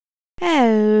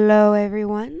Hello,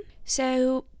 everyone.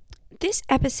 So, this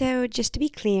episode, just to be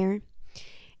clear,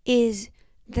 is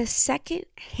the second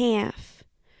half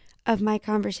of my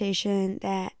conversation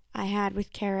that I had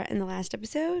with Kara in the last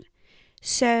episode.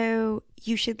 So,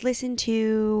 you should listen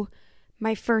to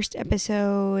my first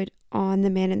episode on the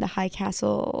Man in the High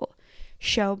Castle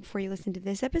show before you listen to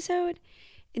this episode.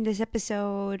 In this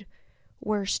episode,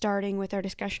 we're starting with our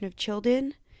discussion of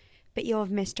Childen, but you'll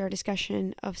have missed our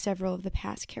discussion of several of the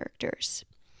past characters.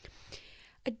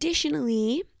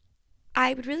 Additionally,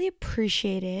 I would really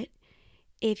appreciate it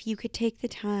if you could take the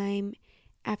time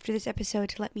after this episode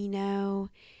to let me know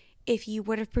if you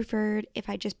would have preferred if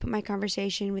I just put my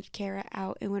conversation with Kara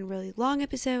out in one really long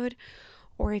episode,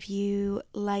 or if you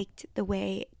liked the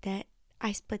way that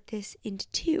I split this into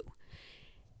two.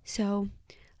 So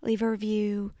leave a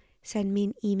review, send me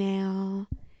an email,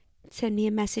 send me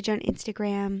a message on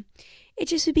Instagram. It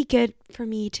just would be good for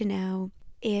me to know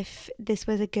if this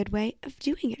was a good way of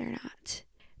doing it or not.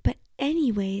 But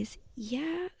anyways,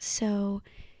 yeah, so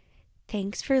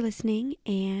thanks for listening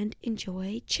and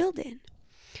enjoy Childen.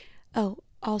 Oh,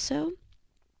 also,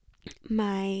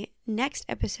 my next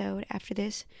episode after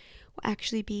this will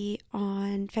actually be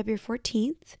on February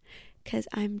 14th because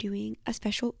I'm doing a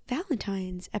special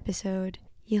Valentine's episode.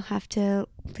 You'll have to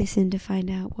listen to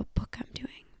find out what book I'm doing.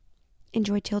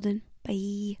 Enjoy Childen.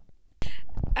 Bye.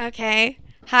 Okay.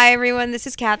 Hi, everyone. This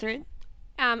is Catherine.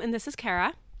 And this is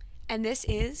Kara. And this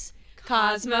is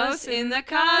Cosmos in the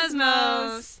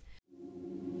Cosmos.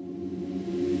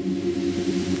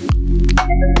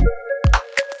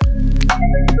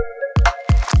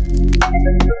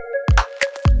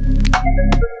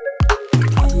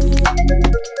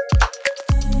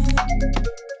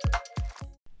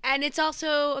 And it's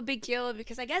also a big deal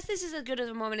because I guess this is as good of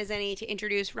a moment as any to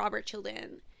introduce Robert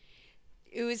Childen.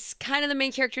 It was kind of the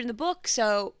main character in the book,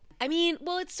 so, I mean,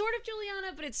 well, it's sort of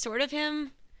Juliana, but it's sort of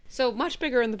him. So much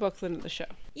bigger in the book than in the show.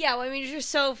 Yeah, well, I mean, there's just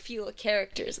so few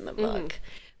characters in the book. Mm-hmm.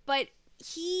 But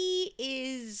he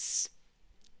is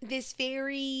this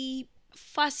very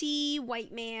fussy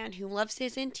white man who loves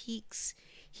his antiques.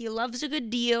 He loves a good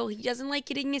deal. He doesn't like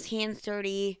getting his hands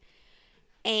dirty.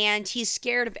 And he's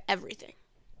scared of everything.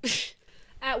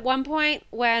 At one point,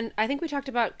 when I think we talked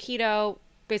about Keto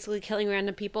basically killing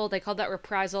random people, they called that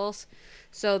reprisals.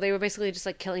 So they were basically just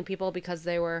like killing people because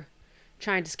they were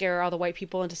trying to scare all the white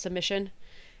people into submission.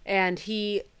 And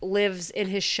he lives in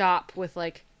his shop with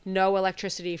like no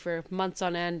electricity for months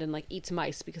on end and like eats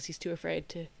mice because he's too afraid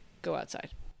to go outside.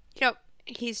 Yep.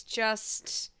 He's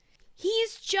just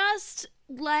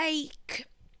like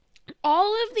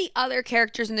all of the other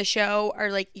characters in the show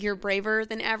are like your braver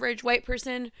than average white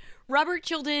person. Robert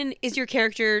Childen is your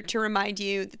character to remind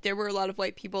you that there were a lot of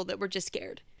white people that were just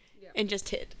scared and just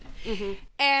hid. Mm-hmm.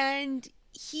 And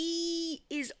he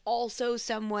is also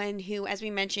someone who, as we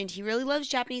mentioned, he really loves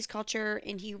Japanese culture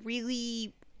and he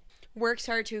really works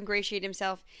hard to ingratiate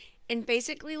himself. And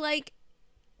basically, like,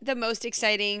 the most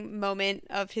exciting moment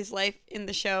of his life in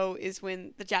the show is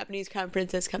when the Japanese crown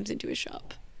princess comes into his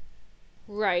shop.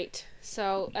 Right.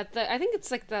 So I think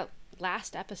it's like the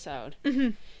last episode. Mm-hmm.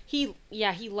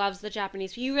 He loves the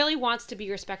Japanese. He really wants to be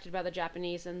respected by the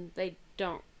Japanese, and they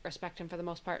don't respect him for the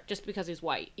most part just because he's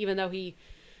white, even though he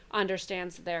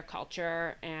understands their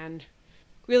culture and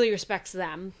really respects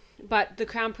them. But the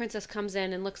crown princess comes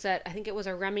in and looks at, I think it was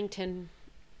a Remington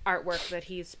artwork that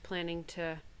he's planning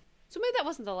to. So maybe that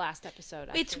wasn't the last episode.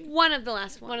 Actually. It's one of the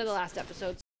last ones. One of the last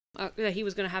episodes. That he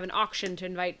was going to have an auction to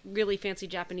invite really fancy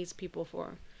Japanese people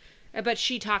for. But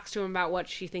she talks to him about what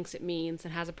she thinks it means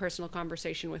and has a personal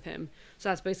conversation with him. So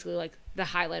that's basically like the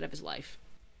highlight of his life.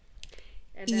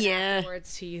 And then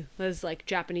afterwards, his like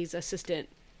Japanese assistant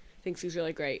thinks he's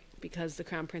really great because the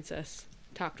crown princess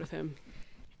talked with him.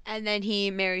 And then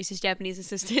he marries his Japanese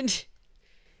assistant.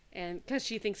 And because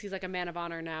she thinks he's like a man of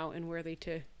honor now and worthy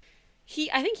to.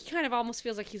 I think he kind of almost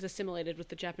feels like he's assimilated with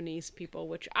the Japanese people,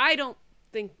 which I don't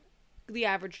think the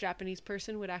average Japanese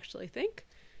person would actually think,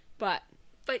 but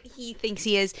he thinks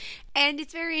he is. And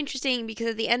it's very interesting because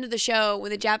at the end of the show,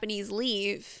 when the Japanese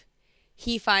leave,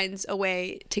 he finds a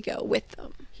way to go with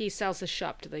them. He sells his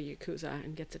shop to the Yakuza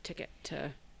and gets a ticket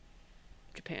to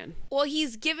Japan. Well,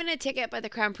 he's given a ticket by the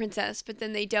crown princess, but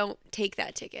then they don't take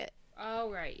that ticket. Oh,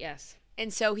 right, yes.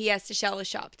 And so he has to sell his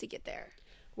shop to get there.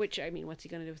 Which, I mean, what's he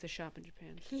going to do with his shop in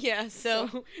Japan? Yeah,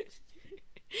 so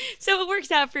it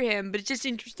works out for him, but it's just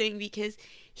interesting because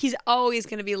he's always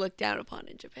going to be looked down upon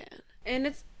in Japan. And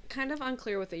it's kind of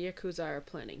unclear what the Yakuza are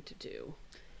planning to do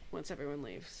once everyone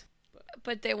leaves.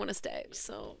 But they want to stay,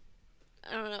 so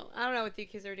I don't know. I don't know what the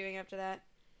Yakuza are doing after that.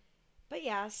 But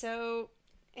yeah, so,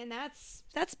 and that's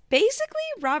basically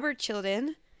Robert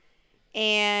Childen.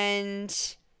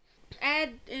 And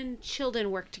Ed and Childen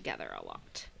work together a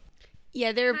lot.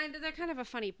 yeah, They're kind of a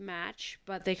funny match,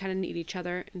 but they kind of need each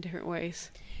other in different ways.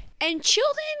 And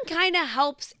Childen kind of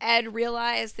helps Ed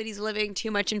realize that he's living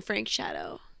too much in Frank's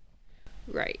shadow.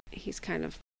 Right. He's kind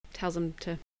of tells him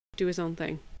to do his own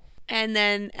thing. And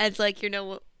then Ed's like, you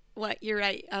know what, you're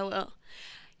right, I will.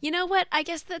 You know what, I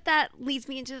guess that leads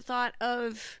me into the thought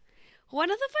of one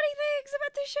of the funny things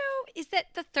about the show is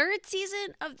that the third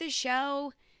season of the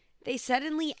show, they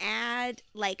suddenly add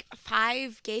like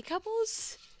 5 gay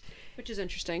couples. Which is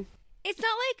interesting. It's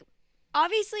not like,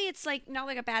 obviously it's like not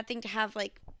like a bad thing to have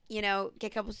like, you know, gay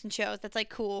couples in shows. That's like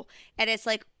cool. And it's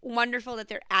like wonderful that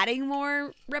they're adding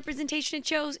more representation in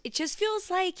shows. It just feels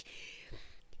like,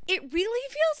 it really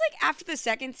feels like after the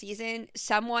second season,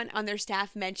 someone on their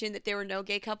staff mentioned that there were no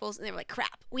gay couples and they were like,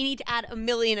 crap, we need to add 1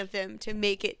 million of them to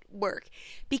make it work.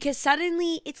 Because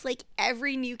suddenly it's like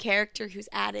every new character who's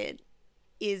added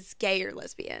is gay or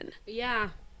lesbian. Yeah,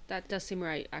 that does seem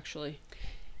right, actually.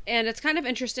 And it's kind of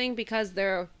interesting because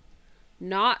they're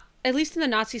not, at least in the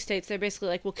Nazi states, they're basically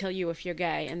like, we'll kill you if you're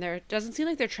gay. And there doesn't seem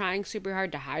like they're trying super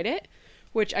hard to hide it,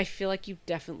 which I feel like you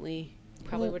definitely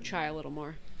probably would try a little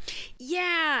more.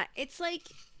 Yeah, it's like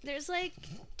there's like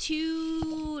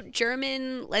 2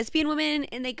 German lesbian women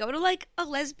and they go to like a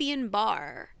lesbian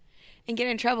bar and get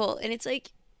in trouble. And it's like,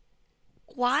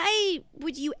 why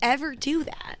would you ever do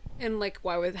that? And like,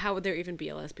 how would there even be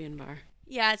a lesbian bar?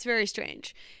 Yeah, it's very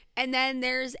strange. And then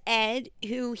there's Ed,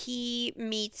 who he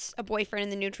meets a boyfriend in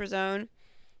the neutral zone,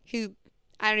 who,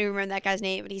 I don't even remember that guy's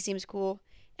name, but he seems cool.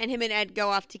 And him and Ed go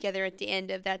off together at the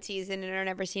end of that season and are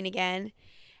never seen again.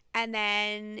 And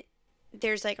then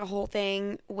there's like a whole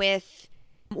thing with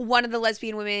one of the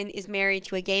lesbian women is married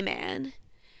to a gay man.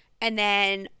 And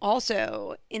then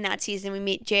also in that season, we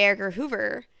meet J. Edgar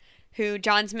Hoover, who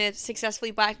John Smith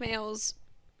successfully blackmails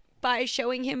by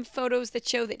showing him photos that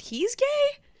show that he's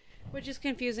gay. Which is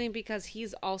confusing because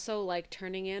he's also like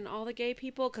turning in all the gay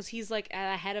people because he's like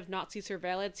at the head of Nazi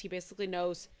surveillance. He basically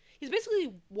knows, he's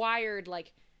basically wired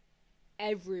like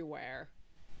everywhere,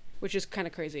 which is kind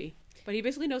of crazy. But he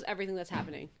basically knows everything that's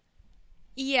happening.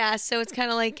 Yeah, so it's kind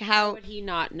of like how... How would he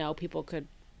not know people could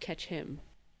catch him?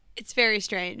 It's very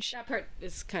strange. That part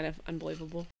is kind of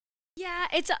unbelievable. Yeah,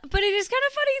 but it is kind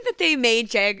of funny that they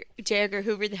made J. Edgar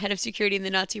Hoover the head of security in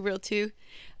the Nazi world too.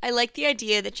 I like the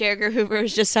idea that J. Edgar Hoover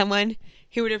is just someone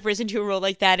who would have risen to a role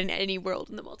like that in any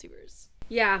world in the multiverse.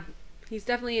 Yeah, he's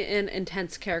definitely an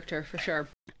intense character for sure.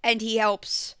 And he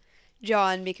helps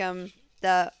John become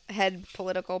the head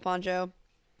political poncho.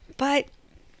 But...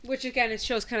 Which again, it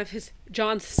shows kind of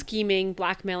John's scheming,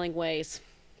 blackmailing ways.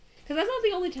 Because that's not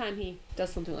the only time he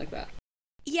does something like that.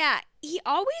 Yeah, he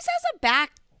always has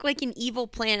like an evil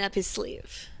plan up his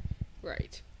sleeve.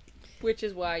 Right. Which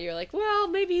is why you're like, well,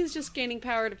 maybe he's just gaining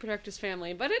power to protect his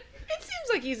family. But it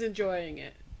seems like he's enjoying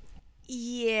it.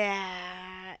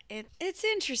 Yeah, it's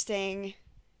interesting.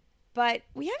 But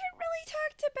we haven't really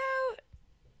talked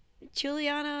about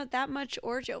Juliana that much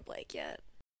or Joe Blake yet.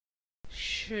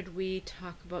 Should we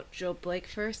talk about Joe Blake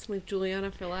first and leave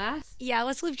Juliana for last? Yeah,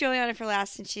 let's leave Juliana for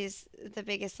last since she's the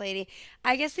biggest lady.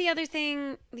 I guess the other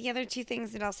 2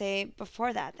 things that I'll say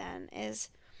before that then is,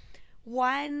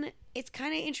 one, it's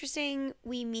kind of interesting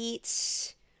we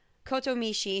meet Koto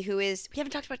Mishi, we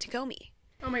haven't talked about Tagomi.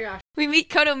 Oh my gosh. We meet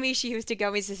Koto Mishi, who's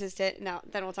Tagomi's assistant. No,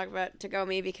 then we'll talk about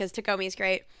Tagomi because Tagomi is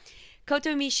great.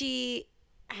 Koto Mishi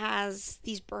has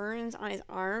these burns on his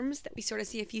arms that we sort of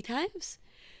see a few times,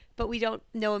 but we don't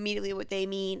know immediately what they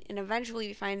mean. And eventually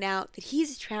we find out that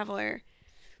he's a traveler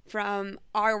from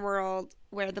our world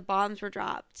where the bombs were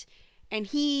dropped. And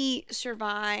he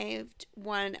survived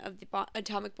one of the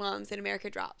atomic bombs that America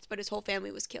dropped, but his whole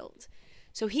family was killed.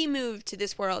 So he moved to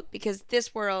this world because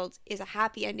this world is a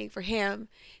happy ending for him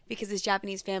because his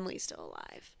Japanese family is still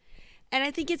alive. And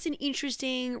I think it's an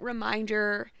interesting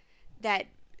reminder that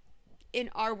in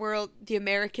our world, the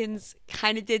Americans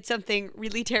kind of did something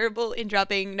really terrible in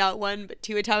dropping not 1, but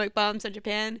 2 atomic bombs on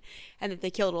Japan, and that they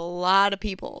killed a lot of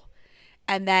people,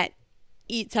 and that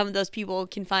some of those people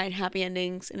can find happy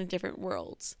endings in different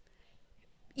worlds.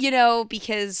 You know,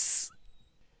 because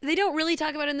they don't really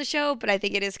talk about it in the show, but I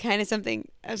think it is kind of something,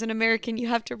 as an American, you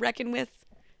have to reckon with,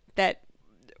 that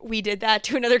we did that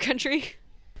to another country.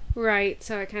 Right,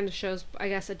 so it kind of shows, I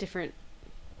guess, a different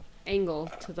angle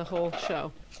to the whole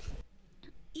show.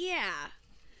 Yeah.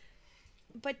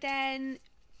 But then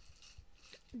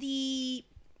the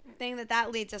thing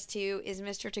that leads us to is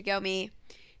Mr. Tagomi,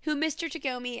 who Mr.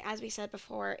 Tagomi, as we said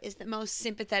before, is the most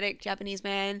sympathetic Japanese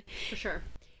man. For sure.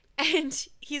 And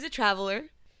he's a traveler.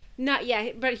 Not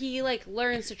yet, but he, like,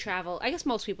 learns to travel. I guess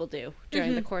most people do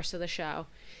during the course of the show.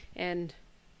 And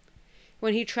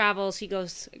when he travels, he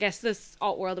goes, I guess, this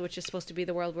alt world, which is supposed to be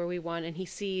the world where we won, and he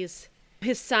sees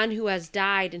his son, who has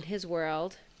died in his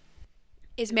world,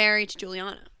 is married to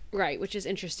Juliana. Right, which is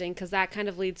interesting, because that kind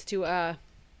of leads to a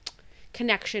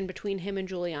connection between him and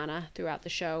Juliana throughout the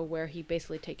show, where he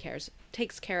basically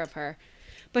takes care of her.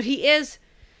 But he's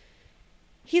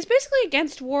basically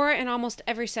against war in almost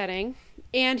every setting,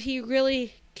 and he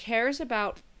really cares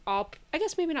about all, I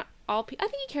guess maybe not all, I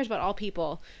think he cares about all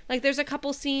people. Like, there's a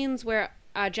couple scenes where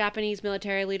Japanese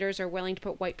military leaders are willing to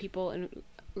put white people in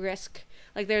risk.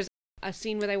 Like, there's a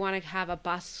scene where they want to have a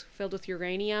bus filled with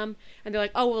uranium, and they're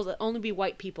like, oh, well, there'll only be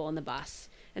white people in the bus.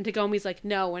 And Tagomi's like,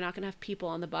 no, we're not going to have people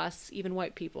on the bus, even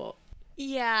white people.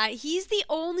 Yeah, he's the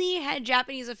only head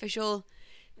Japanese official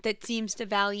that seems to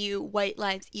value white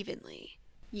lives evenly.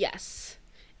 Yes.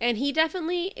 And he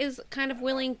definitely is kind of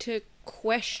willing to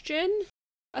question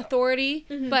authority,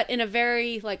 but in a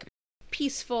very, like,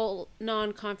 peaceful,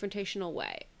 non-confrontational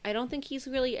way. I don't think he's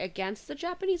really against the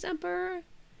Japanese empire,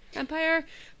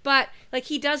 but, like,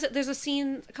 he does it. There's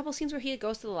a couple scenes where he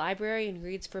goes to the library and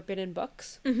reads forbidden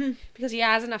books because he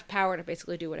has enough power to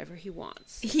basically do whatever he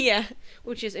wants. Yeah.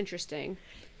 Which is interesting.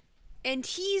 And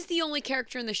he's the only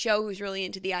character in the show who's really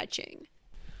into the I Ching.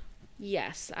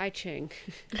 Yes, I Ching.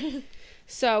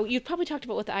 So you probably talked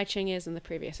about what the I Ching is in the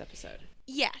previous episode.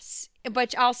 Yes,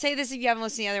 but I'll say this if you haven't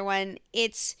listened to the other one.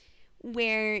 It's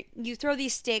where you throw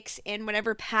these sticks and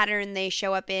whatever pattern they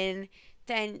show up in,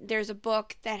 then there's a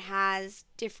book that has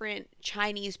different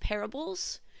Chinese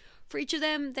parables for each of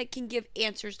them that can give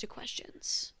answers to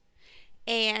questions.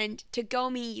 And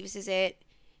Tagomi uses it,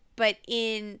 but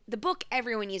in the book,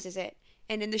 everyone uses it.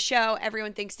 And in the show,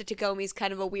 everyone thinks that Tagomi's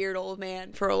kind of a weird old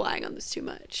man for relying on this too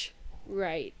much.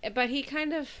 Right. But it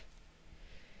kind of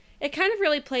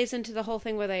really plays into the whole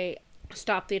thing where they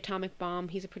stop the atomic bomb.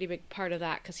 He's a pretty big part of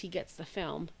that because he gets the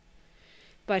film.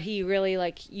 But he really,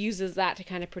 like, uses that to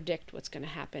kind of predict what's going to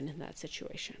happen in that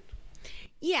situation.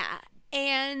 Yeah.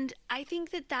 And I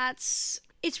think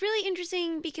it's really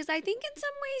interesting because I think in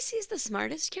some ways he's the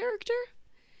smartest character.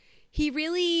 He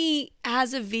really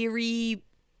has a very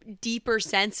deeper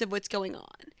sense of what's going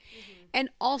on. And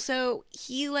also,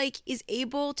 he, like, is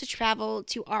able to travel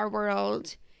to our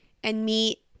world and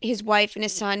meet his wife and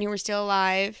his son who are still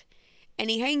alive.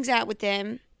 And he hangs out with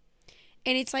them.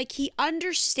 And it's like he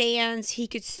understands he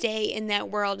could stay in that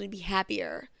world and be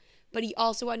happier. But he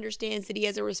also understands that he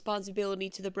has a responsibility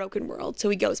to the broken world. So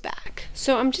he goes back.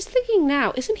 So I'm just thinking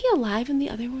now, isn't he alive in the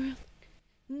other world?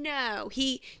 No.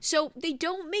 So they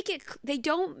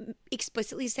don't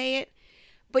explicitly say it.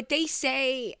 But they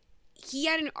say he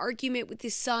had an argument with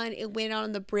his son and went out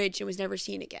on the bridge and was never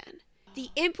seen again. The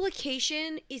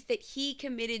implication is that he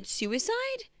committed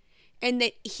suicide and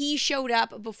that he showed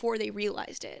up before they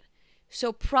realized it.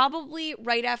 So probably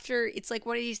right after, it's like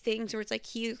one of these things where it's like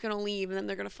he's going to leave and then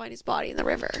they're going to find his body in the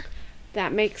river.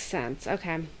 That makes sense.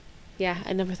 Okay. Yeah,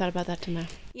 I never thought about that till now.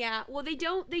 Yeah, well, they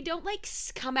don't like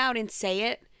come out and say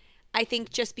it. I think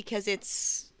just because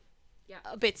it's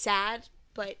a bit sad.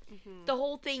 But the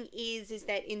whole thing is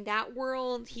that in that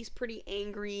world, he's pretty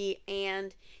angry,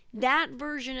 and that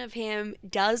version of him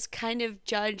does kind of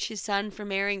judge his son for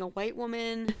marrying a white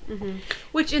woman.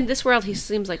 Which in this world, he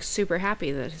seems like super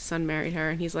happy that his son married her,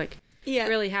 and he's like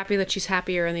really happy that she's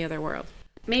happier in the other world.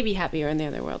 Maybe happier in the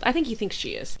other world. I think he thinks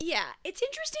she is. Yeah, it's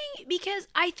interesting because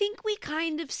I think we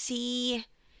kind of see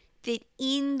that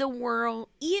in the world,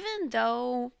 even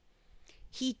though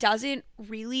he doesn't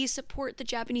really support the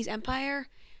Japanese Empire,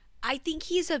 I think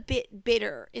he's a bit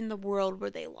bitter in the world where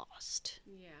they lost.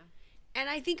 Yeah. And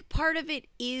I think part of it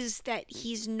is that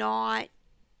he's not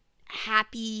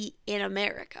happy in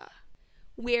America.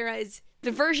 Whereas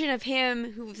the version of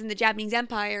him who was in the Japanese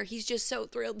Empire, he's just so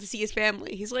thrilled to see his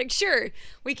family. He's like, sure,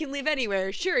 we can live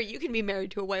anywhere. Sure, you can be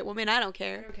married to a white woman. I don't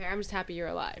care. I don't care. I'm just happy you're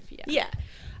alive. Yeah. Yeah.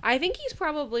 I think he's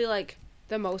probably, like,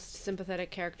 the most sympathetic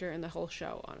character in the whole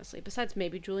show, honestly. Besides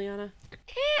maybe Juliana.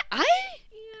 I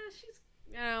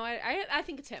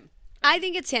think it's him. I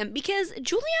think it's him because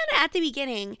Juliana at the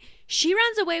beginning, she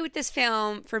runs away with this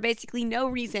film for basically no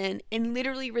reason and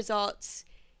literally results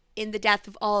in the death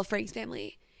of all of Frank's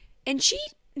family. And she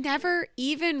never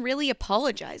even really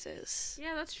apologizes.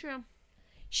 Yeah, that's true.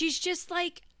 She's just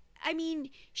like, I mean,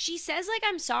 she says like,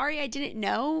 I'm sorry, I didn't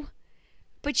know.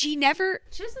 But she doesn't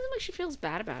seem like she feels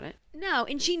bad about it. No,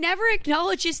 and she never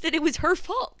acknowledges that it was her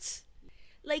fault.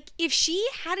 Like, if she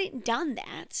hadn't done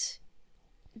that,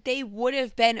 they would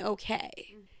have been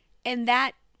okay. And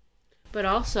that... But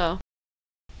also,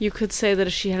 you could say that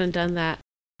if she hadn't done that,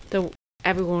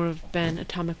 everyone would have been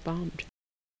atomic bombed.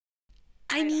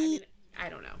 I mean, I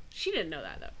don't know. She didn't know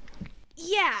that, though.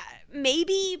 yeah,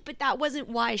 maybe, but that wasn't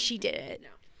why she did it. No.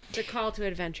 The call to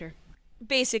adventure.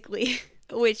 Basically,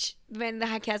 which Man in the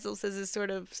High Castle says is sort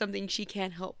of something she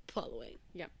can't help following.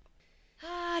 Yep.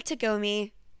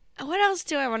 Tagomi. What else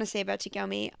do I want to say about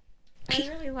Tagomi? I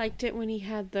really liked it when he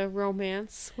had the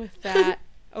romance with that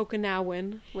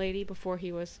Okinawan lady before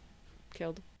he was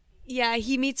killed. Yeah,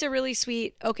 he meets a really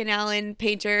sweet Okinawan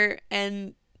painter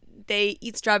and they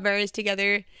eat strawberries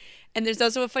together. And there's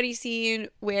also a funny scene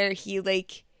where he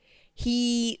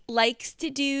likes to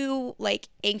do like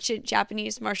ancient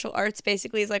Japanese martial arts,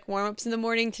 basically as like warm-ups in the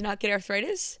morning to not get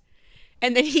arthritis.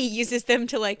 And then he uses them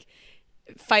to like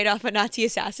fight off a Nazi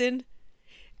assassin.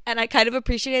 And I kind of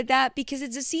appreciated that because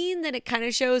it's a scene that it kind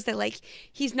of shows that like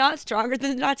he's not stronger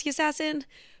than the Nazi assassin,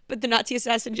 but the Nazi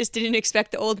assassin just didn't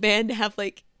expect the old man to have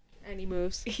like any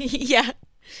moves. Yeah.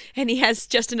 And he has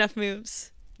just enough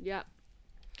moves. Yep.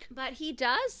 But he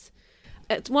does.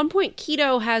 At one point,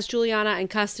 Keto has Juliana in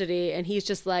custody, and he's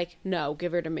just like, no,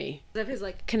 give her to me. Of his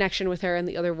like connection with her in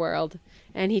the other world.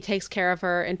 And he takes care of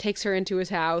her and takes her into his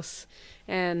house.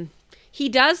 And he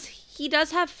does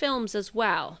have films as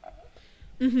well.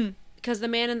 Mm-hmm. Because the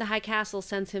man in the high castle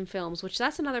sends him films, which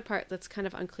that's another part that's kind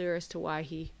of unclear as to why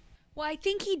he... Well, I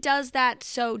think he does that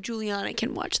so Juliana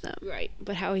can watch them. Right,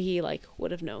 but how he, like,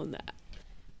 would have known that.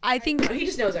 I think... He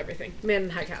just knows everything. Man in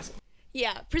the high castle.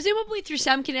 Yeah, presumably through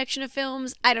some connection of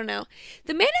films. I don't know.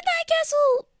 The man in the high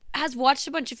castle has watched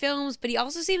a bunch of films, but he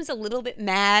also seems a little bit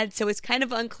mad, so it's kind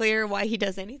of unclear why he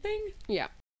does anything. Yeah.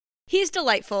 He's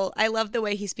delightful. I love the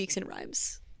way he speaks in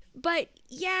rhymes. But,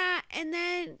 yeah, and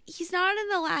then he's not in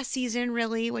the last season,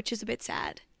 really, which is a bit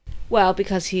sad. Well,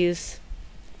 because he's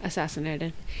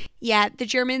assassinated. Yeah, the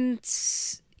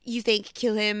Germans, you think,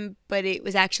 kill him, but it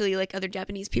was actually, like, other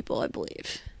Japanese people, I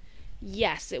believe.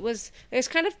 Yes, it was. There's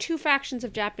kind of two factions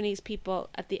of Japanese people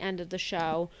at the end of the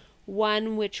show.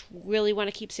 One which really want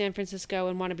to keep San Francisco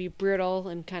and want to be brutal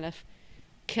and kind of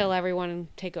kill everyone and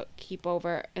keep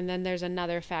over. And then there's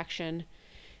another faction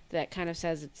that kind of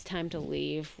says it's time to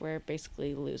leave. We're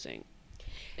basically losing.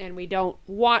 And we don't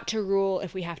want to rule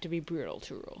if we have to be brutal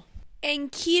to rule.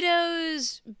 And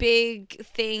Keto's big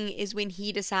thing is when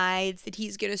he decides that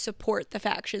he's going to support the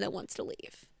faction that wants to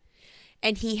leave.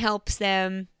 And he helps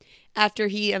them after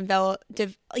he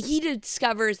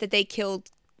discovers that they killed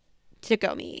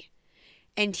Tagomi.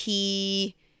 And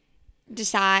he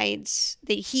decides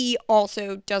that he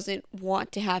also doesn't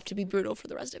want to have to be brutal for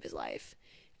the rest of his life.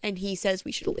 And he says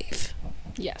we should leave.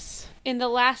 Yes. In the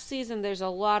last season, there's a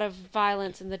lot of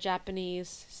violence in the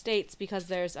Japanese states because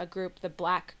there's a group, the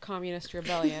Black Communist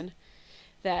Rebellion,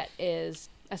 that is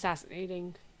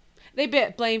assassinating. They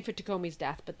blame for Tagomi's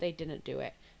death, but they didn't do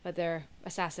it. But they're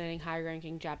assassinating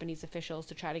high-ranking Japanese officials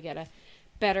to try to get a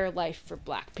better life for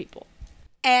black people.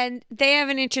 And they have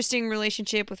an interesting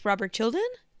relationship with Robert Chilton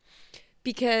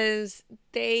because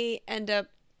they end up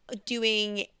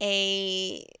doing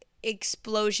a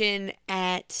explosion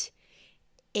at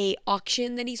a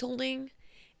auction that he's holding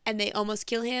and they almost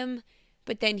kill him,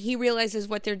 but then he realizes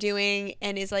what they're doing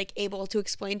and is like able to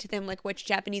explain to them like which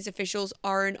Japanese officials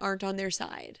are and aren't on their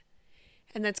side.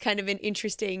 And that's kind of an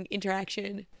interesting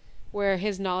interaction where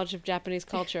his knowledge of Japanese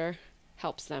culture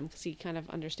helps them because he kind of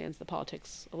understands the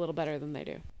politics a little better than they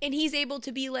do. And he's able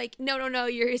to be like, no,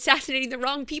 you're assassinating the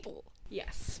wrong people.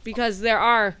 Yes, because there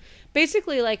are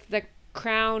basically like the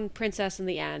crown princess in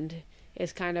the end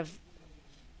is kind of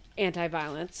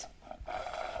anti-violence.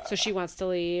 So she wants to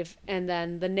leave. And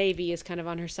then the Navy is kind of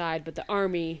on her side, but the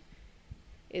Army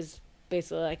is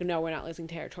basically like, no, we're not losing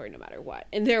territory no matter what.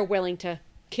 And they're willing to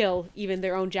kill even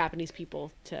their own Japanese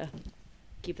people to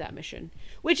keep that mission.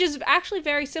 Which is actually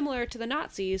very similar to the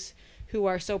Nazis who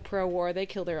are so pro-war, they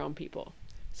kill their own people.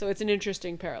 So it's an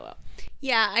interesting parallel.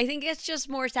 Yeah, I think it's just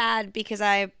more sad because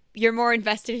you're more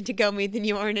invested in Tagomi than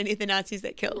you are in any of the Nazis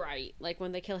that kill. Right. Like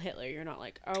when they kill Hitler, you're not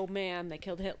like, oh man, they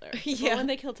killed Hitler. Yeah. But when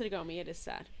they kill Tagomi, it is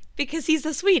sad. Because he's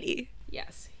a sweetie.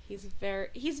 Yes. He's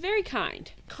very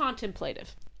kind.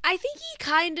 Contemplative. I think he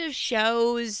kind of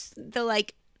shows the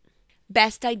like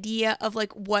best idea of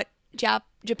like what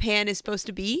Japan is supposed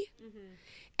to be. Mm-hmm.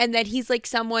 And that he's like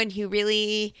someone who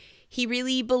really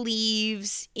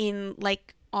believes in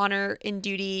like honor and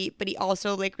duty, but he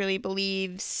also like really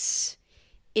believes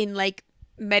in like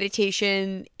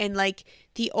meditation and like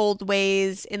the old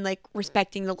ways and like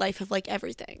respecting the life of like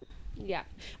everything. Yeah.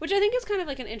 Which I think is kind of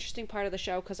like an interesting part of the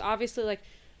show because obviously like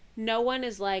no one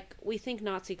is like, we think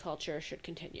Nazi culture should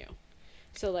continue.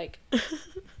 So like,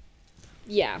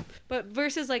 yeah. But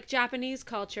versus like Japanese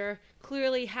culture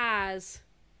clearly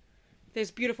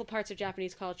there's beautiful parts of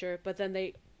Japanese culture, but then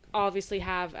they obviously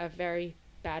have a very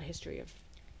bad history of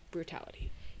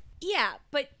brutality. Yeah,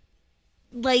 but,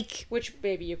 like... Which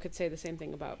maybe you could say the same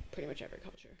thing about pretty much every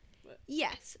culture. But.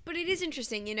 Yes, but it is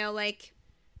interesting, you know, like,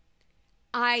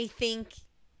 I think...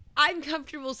 I'm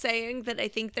comfortable saying that I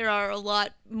think there are a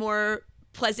lot more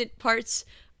pleasant parts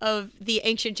of the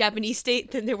ancient Japanese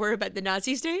state than there were about the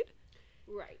Nazi state.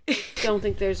 Right. I don't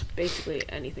think there's basically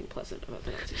anything pleasant about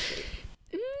the Nazi state.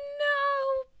 No.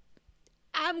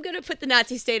 I'm going to put the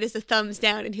Nazi state as a thumbs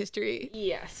down in history.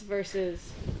 Yes,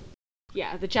 versus...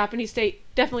 Yeah, the Japanese state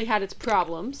definitely had its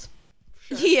problems.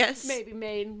 Sure. Yes. Maybe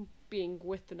main being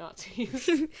with the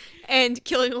Nazis. And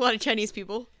killing a lot of Chinese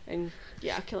people. And,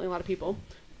 yeah, killing a lot of people.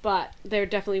 But there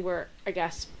definitely were, I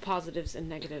guess, positives and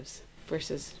negatives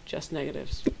versus just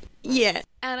negatives. Yeah.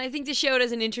 And I think the show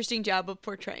does an interesting job of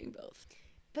portraying both.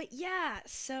 But yeah,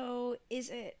 so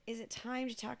is it time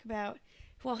to talk about...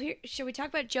 Well, here, should we talk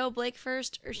about Joe Blake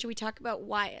first, or should we talk about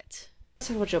Wyatt? Let's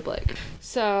talk about Joe Blake.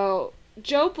 So,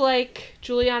 Joe Blake,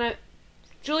 Juliana,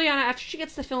 after she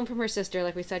gets the film from her sister,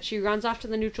 like we said, she runs off to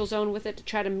the neutral zone with it to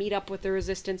try to meet up with the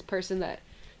resistance person that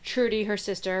Trudy, her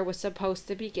sister, was supposed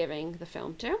to be giving the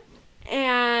film to.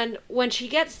 And when she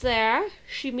gets there,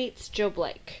 she meets Joe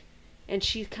Blake. And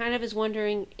she kind of is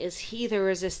wondering, is he the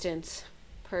resistance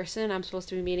person I'm supposed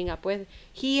to be meeting up with?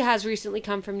 He has recently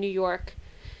come from New York,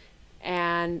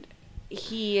 and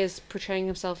he is portraying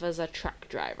himself as a truck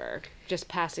driver, just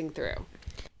passing through.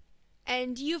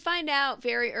 And you find out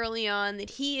very early on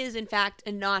that he is, in fact,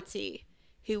 a Nazi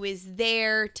who is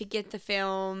there to get the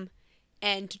film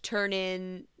and to turn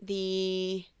in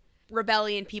the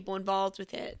rebellion people involved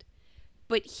with it.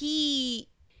 But he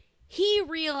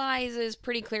realizes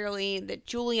pretty clearly that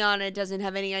Juliana doesn't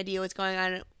have any idea what's going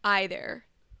on either.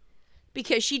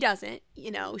 Because she doesn't,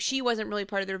 you know, she wasn't really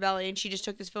part of the rebellion. She just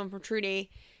took this film from Trudy,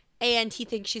 and he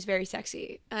thinks she's very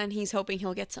sexy, and he's hoping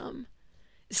he'll get some.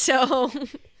 So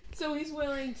he's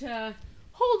willing to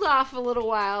hold off a little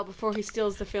while before he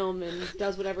steals the film and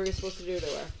does whatever he's supposed to do to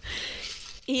her.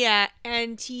 Yeah,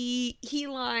 and he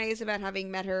lies about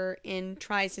having met her and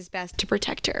tries his best to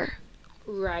protect her.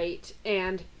 Right,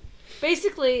 and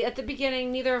basically at the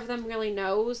beginning, neither of them really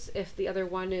knows if the other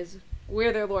one is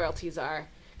where their loyalties are.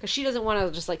 Because she doesn't want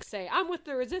to just, like, say, I'm with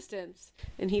the resistance.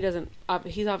 And he doesn't,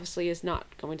 he obviously is not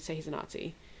going to say he's a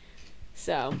Nazi.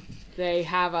 So, they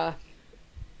have a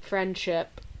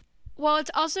friendship. Well,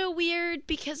 it's also weird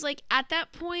because, like, at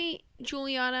that point,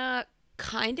 Juliana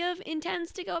kind of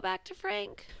intends to go back to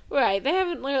Frank. Right, they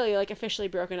haven't really, like, officially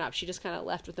broken up. She just kind of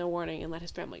left with no warning and let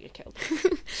his family get killed. Which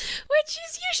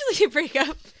is usually a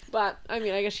breakup. But, I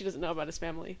mean, I guess she doesn't know about his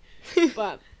family.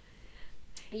 But,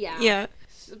 yeah. Yeah.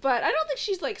 But I don't think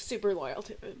she's, like, super loyal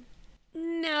to him.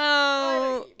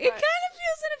 No. It kind of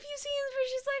feels in a few scenes where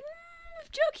she's like,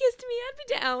 if Joe kissed me, I'd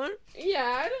be down.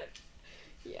 Yeah,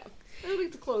 I don't think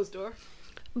it's a closed door.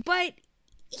 But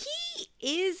he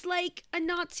is, like, a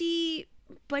Nazi,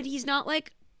 but he's not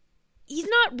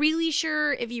really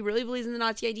sure if he really believes in the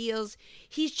Nazi ideals.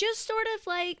 He's just sort of,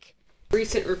 like...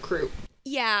 recent recruit.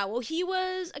 Yeah, well, he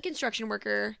was a construction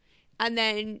worker, and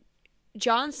then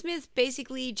John Smith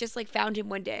basically just, like, found him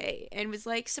one day and was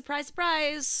like, surprise,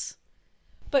 surprise.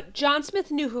 But John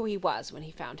Smith knew who he was when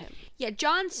he found him. Yeah,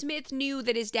 John Smith knew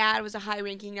that his dad was a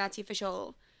high-ranking Nazi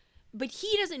official, but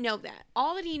he doesn't know that.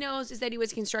 All that he knows is that he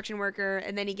was a construction worker,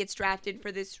 and then he gets drafted for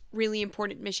this really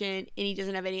important mission, and he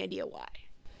doesn't have any idea why.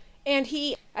 And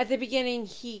he, at the beginning,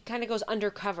 he kind of goes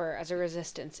undercover as a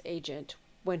resistance agent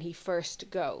when he first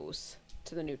goes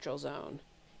to the neutral zone.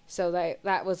 So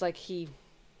that was, like,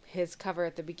 his cover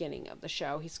at the beginning of the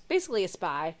show. He's basically a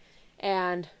spy,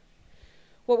 and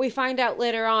what we find out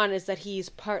later on is that he's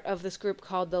part of this group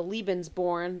called the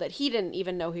Lebensborn that he didn't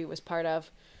even know he was part of,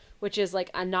 which is like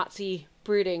a Nazi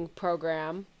breeding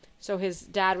program. So his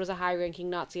dad was a high-ranking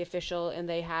Nazi official, and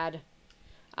they had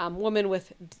children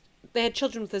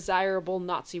with desirable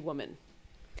Nazi women,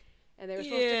 and they were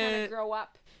supposed to kind of grow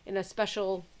up in a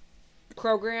special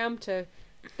program to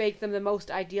make them the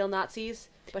most ideal Nazis.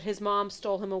 But his mom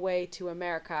stole him away to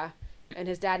America, and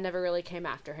his dad never really came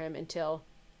after him until,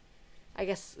 I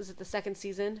guess, is it the second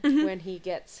season? Mm-hmm. When he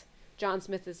gets, John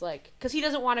Smith is like, because he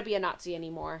doesn't want to be a Nazi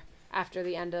anymore after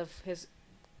the end of his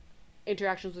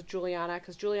interactions with Juliana,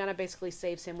 because Juliana basically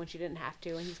saves him when she didn't have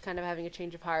to, and he's kind of having a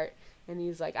change of heart, and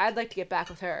he's like, I'd like to get back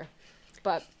with her.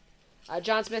 But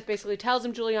John Smith basically tells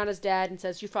him Juliana's dead and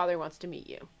says, your father wants to meet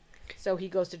you. So he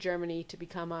goes to Germany to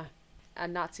become a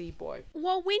Nazi boy.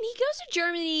 Well, when he goes to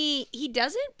Germany, he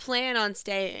doesn't plan on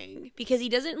staying because he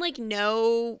doesn't, like,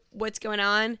 know what's going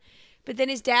on. But then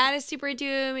his dad is super into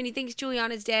him, and he thinks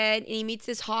Juliana's dead, and he meets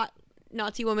this hot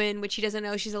Nazi woman, which he doesn't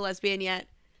know she's a lesbian yet.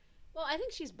 Well, I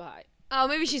think she's bi. Oh,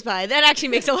 maybe she's bi. That actually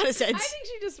makes a lot of sense. I think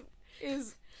she just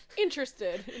is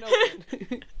interested in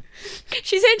Owen.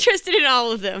 She's interested in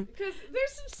all of them. Because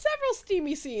there's several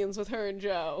steamy scenes with her and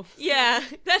Joe. Yeah,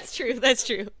 that's true. That's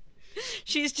true.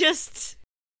 She's just...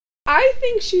 I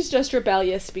think she's just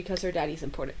rebellious because her daddy's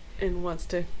important and wants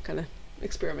to kind of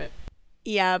experiment.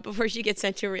 Yeah, before she gets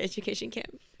sent to a re-education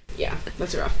camp. Yeah,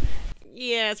 that's rough.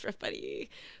 Yeah, it's rough, buddy.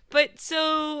 But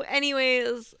so,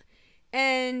 anyways...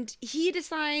 And he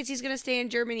decides he's going to stay in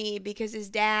Germany because his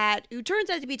dad, who turns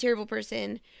out to be a terrible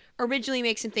person, originally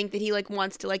makes him think that he, like,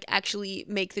 wants to, like, actually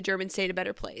make the German state a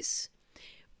better place.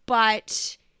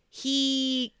 But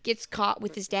he gets caught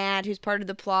with his dad, who's part of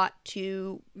the plot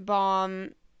to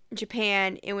bomb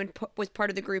Japan and was part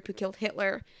of the group who killed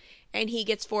Hitler. And he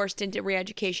gets forced into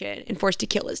re-education and forced to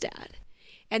kill his dad.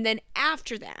 And then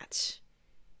after that,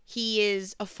 he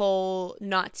is a full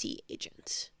Nazi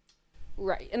agent.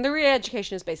 Right. And the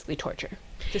re-education is basically torture.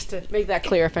 Just to make that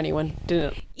clear if anyone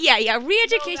didn't. Yeah,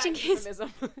 re-education camps.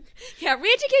 Yeah,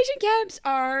 re-education camps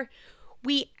are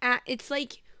it's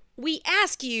like we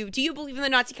ask you, do you believe in the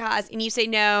Nazi cause? And you say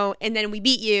no, and then we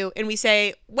beat you and we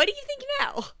say, what do you think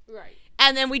now? Right.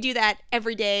 And then we do that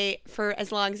every day for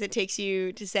as long as it takes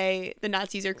you to say the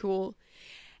Nazis are cool.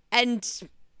 And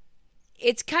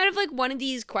it's kind of like one of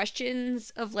these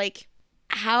questions of like,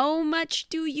 how much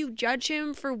do you judge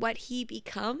him for what he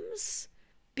becomes?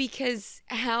 Because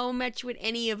how much would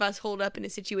any of us hold up in a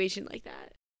situation like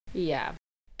that? Yeah.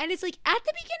 And it's like, at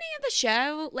the beginning of the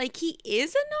show, like, he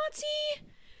is a Nazi,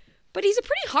 but he's a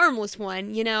pretty harmless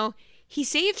one, you know? He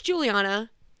saves Juliana,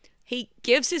 he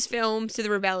gives his films to the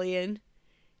rebellion,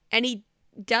 and he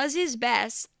does his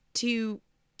best to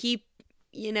keep,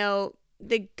 you know,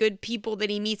 the good people that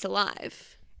he meets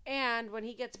alive. And when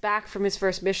he gets back from his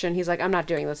first mission, he's like, I'm not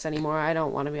doing this anymore. I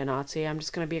don't want to be a Nazi. I'm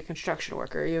just going to be a construction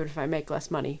worker, even if I make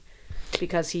less money.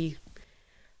 Because he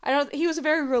was a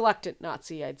very reluctant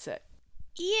Nazi, I'd say.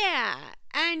 Yeah,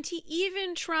 and he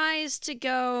even tries to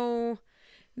go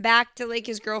back to, like,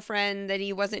 his girlfriend that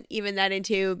he wasn't even that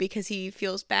into because he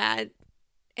feels bad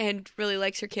and really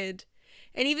likes her kid.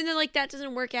 And even though, like, that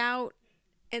doesn't work out,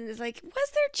 and it's like,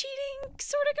 was there cheating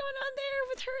sort of going on there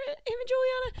with him and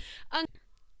Juliana?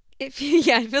 It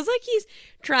feels like he's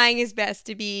trying his best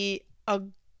to be a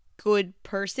good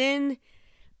person,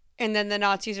 and then the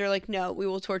Nazis are like, no, we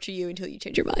will torture you until you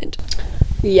change your mind.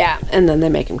 Yeah, and then they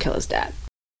make him kill his dad.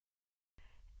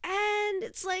 And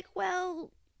it's like, well,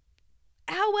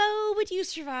 how well would you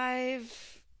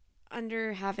survive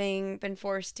under having been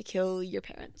forced to kill your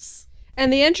parents?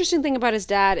 And the interesting thing about his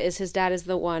dad is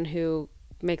the one who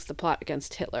makes the plot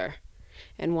against Hitler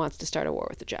and wants to start a war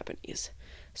with the Japanese.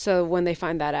 So when they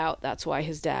find that out, that's why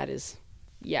his dad is...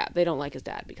 Yeah, they don't like his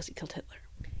dad because he killed Hitler.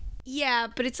 Yeah,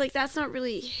 but it's like, that's not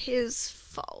really his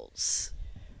fault.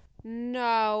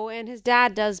 No, and his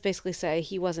dad does basically say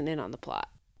he wasn't in on the plot.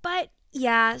 But,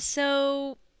 yeah,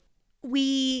 so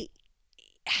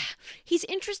he's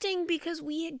interesting because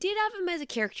we did have him as a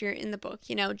character in the book.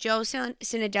 You know, Joe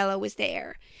Cinedella was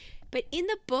there. But in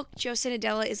the book, Joe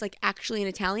Cinedella is, like, actually an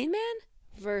Italian man.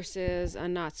 Versus a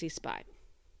Nazi spy.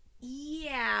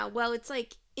 Yeah, well, it's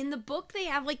like, in the book, they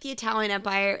have, like, the Italian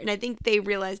Empire, and I think they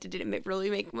realized it didn't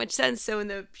really make much sense, so in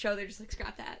the show, they're just like,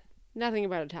 scrap that. Nothing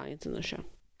about Italians in the show.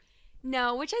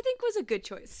 No, which I think was a good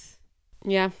choice.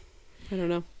 Yeah, I don't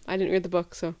know. I didn't read the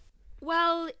book, so...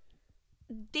 Well,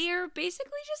 they're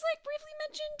basically just, like, briefly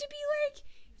mentioned to be like,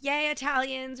 yay,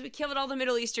 Italians, we killed all the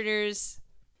Middle Easterners,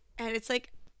 and it's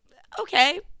like,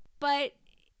 okay, but...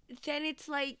 Then it's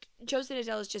like Joe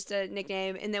Cinedella is just a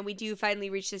nickname, and then we do finally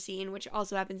reach the scene, which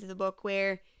also happens in the book,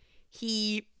 where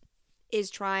he is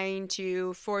trying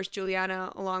to force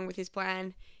Juliana along with his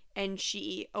plan, and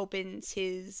she opens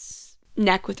his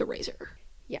neck with a razor.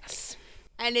 Yes.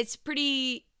 And it's a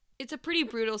pretty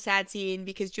brutal, sad scene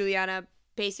because Juliana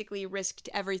basically risked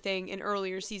everything in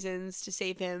earlier seasons to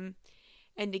save him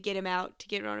and to get him out, to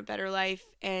get him on a better life,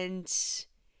 and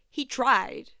he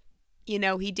tried. You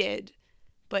know, he did.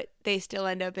 But they still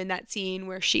end up in that scene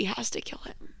where she has to kill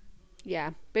him.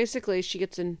 Yeah. Basically, she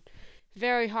gets in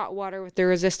very hot water with the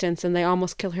resistance, and they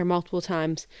almost kill her multiple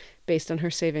times based on her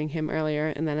saving him earlier,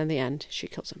 and then in the end, she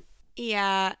kills him.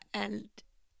 Yeah, and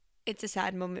it's a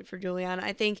sad moment for Juliana,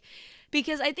 I think,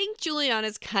 because I think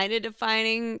Juliana's kind of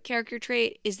defining character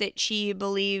trait is that she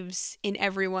believes in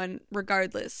everyone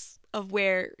regardless of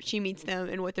where she meets them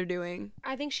and what they're doing.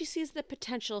 I think she sees the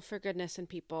potential for goodness in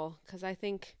people, because I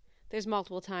think... There's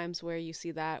multiple times where you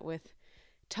see that with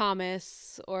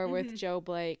Thomas or with Joe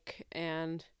Blake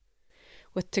and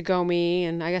with Tagomi.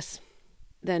 And I guess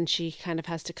then she kind of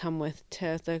has to come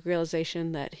to the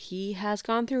realization that he has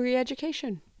gone through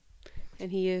re-education.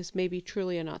 And he is maybe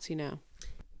truly a Nazi now.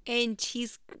 And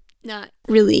he's not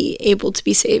really able to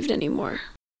be saved anymore.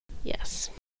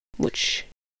 Yes. Which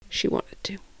she wanted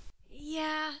to.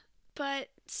 Yeah, but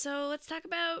so let's talk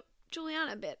about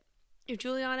Juliana a bit.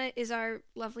 Juliana is our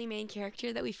lovely main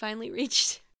character that we finally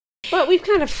reached. But we've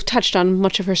kind of touched on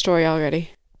much of her story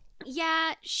already.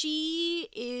 Yeah, she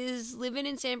is living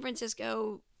in San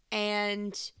Francisco,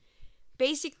 and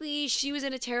basically she was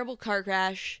in a terrible car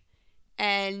crash,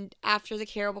 and after the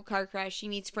terrible car crash she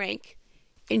meets Frank,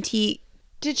 and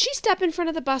Did she step in front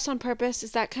of the bus on purpose?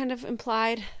 Is that kind of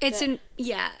implied?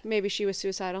 Yeah. Maybe she was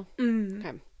suicidal? Mm.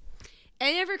 Okay.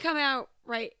 I never come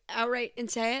outright and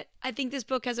say it. I think this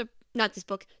book has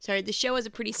the show has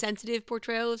a pretty sensitive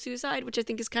portrayal of suicide, which I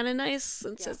think is kind of nice.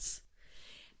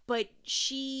 But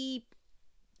she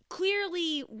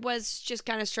clearly was just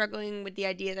kind of struggling with the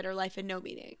idea that her life had no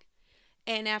meaning.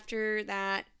 And after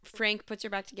that, Frank puts her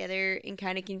back together and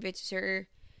kind of convinces her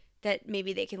that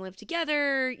maybe they can live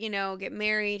together, get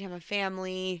married, have a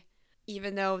family,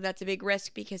 even though that's a big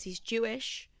risk because he's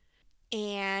Jewish.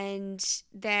 And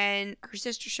then her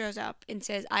sister shows up and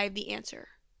says, I have the answer.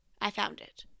 I found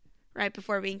it. Right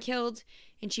before being killed.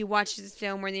 And she watches this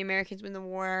film where the Americans win the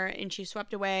war and she's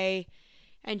swept away.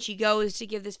 And she goes to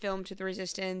give this film to the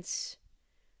resistance,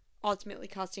 ultimately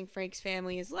costing Frank's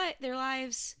family their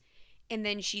lives. And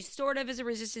then she sort of is a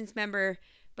resistance member,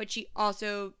 but she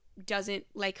also doesn't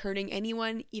like hurting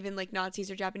anyone, even like Nazis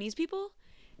or Japanese people.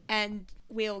 And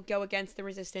will go against the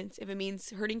resistance if it means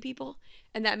hurting people.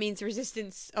 And that means the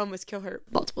resistance almost kill her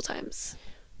multiple times.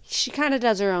 She kind of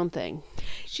does her own thing.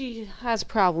 She has a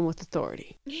problem with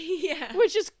authority. Yeah.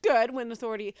 Which is good when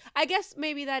authority... I guess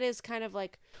maybe that is kind of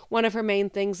like one of her main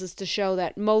things is to show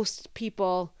that most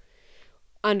people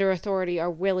under authority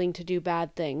are willing to do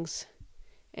bad things.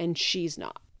 And she's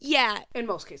not. Yeah. In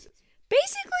most cases.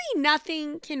 Basically,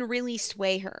 nothing can really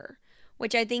sway her,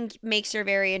 which I think makes her a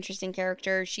very interesting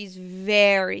character. She's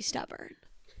very stubborn.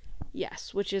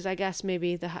 Yes, which is, I guess,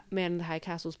 maybe the Man in the High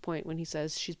Castle's point when he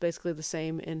says she's basically the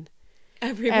same in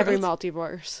every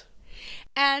multiverse.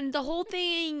 And the whole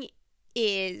thing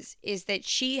is that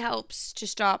she helps to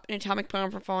stop an atomic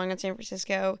bomb from falling on San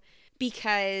Francisco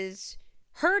because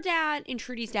her dad and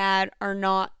Trudy's dad are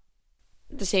not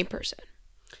the same person.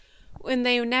 And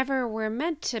they never were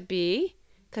meant to be,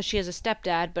 because she has a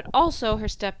stepdad, but also her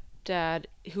stepdad,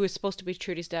 who is supposed to be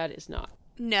Trudy's dad, is not.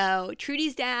 No,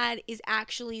 Trudy's dad is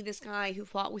actually this guy who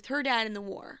fought with her dad in the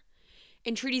war.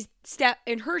 And her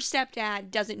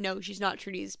stepdad doesn't know she's not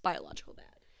Trudy's biological dad.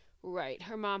 Right.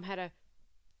 Her mom had a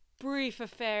brief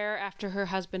affair after her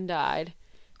husband died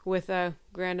with a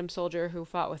random soldier who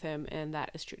fought with him, and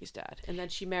that is Trudy's dad. And then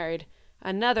she married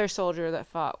another soldier that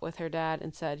fought with her dad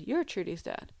and said, "You're Trudy's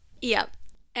dad." Yeah.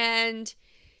 And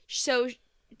so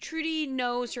Trudy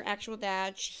knows her actual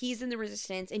dad. He's in the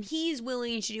resistance, and he's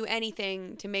willing to do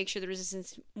anything to make sure the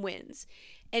resistance wins.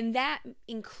 And that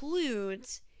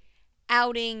includes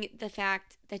outing the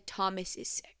fact that Thomas is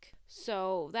sick.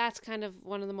 So that's kind of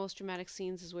one of the most dramatic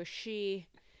scenes is where she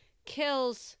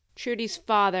kills Trudy's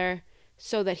father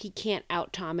so that he can't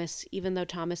out Thomas, even though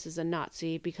Thomas is a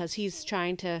Nazi, because he's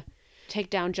trying to take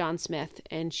down John Smith,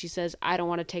 and she says, I don't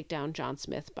want to take down John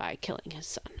Smith by killing his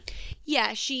son.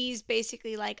 Yeah, she's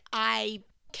basically like, I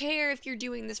care if you're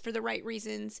doing this for the right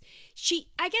reasons.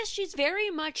 I guess she's very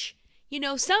much,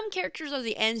 some characters are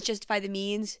the ends justify the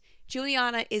means.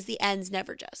 Juliana is the ends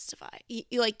never justify.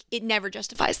 It never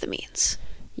justifies the means.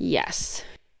 Yes.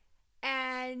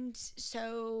 And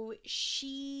so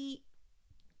she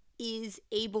is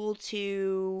able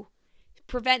to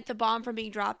prevent the bomb from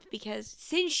being dropped because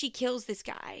since she kills this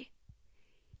guy,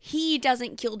 he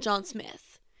doesn't kill John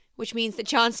Smith, which means that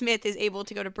John Smith is able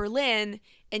to go to Berlin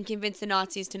and convince the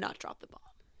Nazis to not drop the bomb.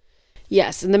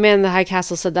 Yes, and the Man in the High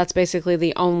Castle said that's basically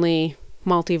the only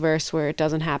multiverse where it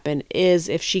doesn't happen is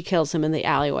if she kills him in the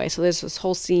alleyway. So there's this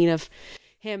whole scene of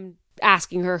him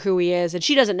asking her who he is, and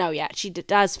she doesn't know yet. She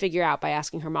does figure out by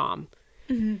asking her mom.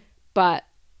 Mm-hmm. But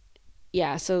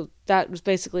yeah, so that was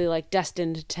basically like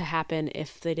destined to happen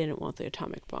if they didn't want the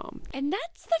atomic bomb. And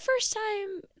that's the first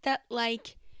time that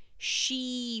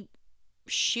she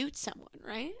shoots someone,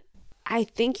 right? I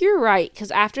think you're right, because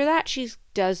after that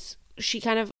she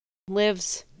kind of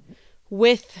lives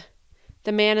with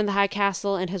the Man in the High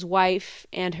Castle and his wife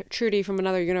and Trudy from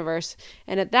another universe,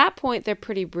 and at that point they're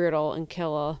pretty brutal and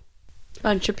kill a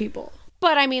bunch of people.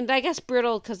 But I mean, I guess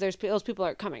brutal because those people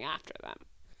are coming after them.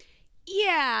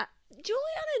 Yeah,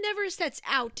 Juliana never sets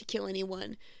out to kill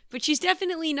anyone, but she's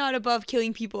definitely not above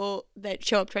killing people that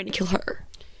show up trying to kill her.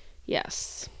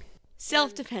 Yes.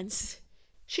 Self-defense.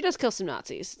 She does kill some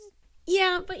Nazis.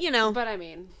 Yeah, but But I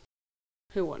mean,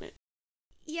 who wouldn't?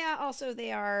 Yeah, also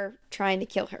they are trying to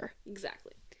kill her.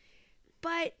 Exactly.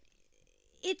 But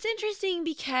it's interesting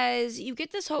because you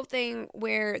get this whole thing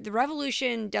where the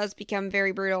revolution does become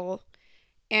very brutal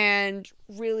and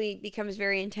really becomes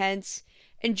very intense.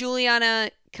 And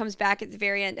Juliana comes back at the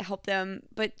very end to help them,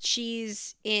 but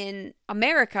she's in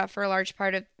America for a large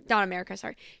part of, not America,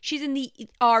 sorry. She's in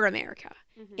our America,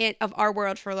 and of our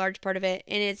world for a large part of it.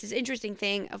 And it's this interesting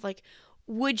thing of like,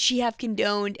 would she have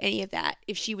condoned any of that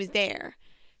if she was there?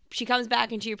 She comes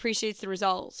back and she appreciates the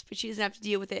results, but she doesn't have to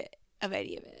deal with it, of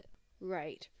any of it.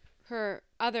 Right. Her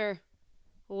other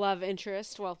love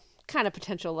interest, well, kind of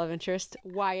potential love interest,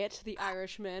 Wyatt, the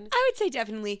Irishman. I would say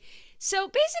definitely. So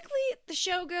basically, the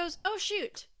show goes, oh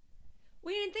shoot,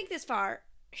 we didn't think this far.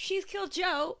 She's killed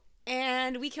Joe,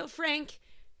 and we killed Frank.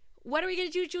 What are we going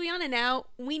to do with Juliana now?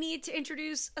 We need to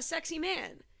introduce a sexy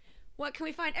man. What can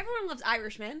we find? Everyone loves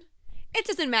Irishmen. It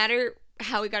doesn't matter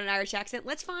how we got an Irish accent.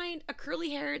 Let's find a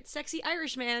curly-haired, sexy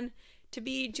Irishman to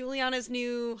be Juliana's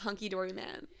new hunky-dory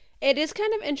man. It is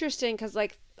kind of interesting because,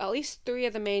 like, at least 3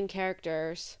 of the main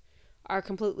characters are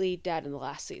completely dead in the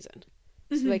last season.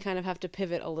 So they kind of have to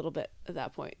pivot a little bit at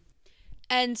that point.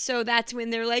 And so that's when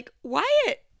they're like,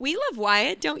 Wyatt, we love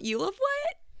Wyatt. Don't you love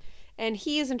Wyatt? And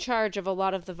he is in charge of a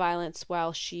lot of the violence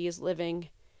while she is living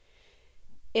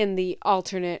in the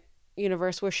alternate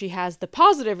universe where she has the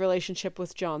positive relationship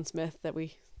with John Smith that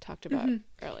we talked about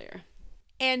earlier.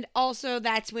 And also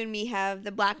that's when we have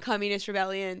the Black Communist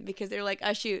Rebellion, because they're like,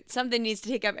 oh shoot, something needs to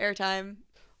take up airtime.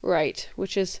 Right,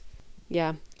 which is,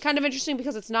 yeah, kind of interesting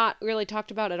because it's not really talked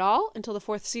about at all until the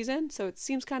 4th season, so it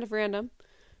seems kind of random.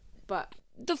 But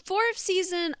the 4th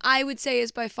season, I would say,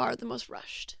 is by far the most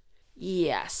rushed.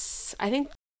 Yes. I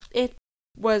think it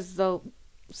was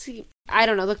I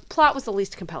don't know, the plot was the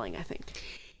least compelling, I think.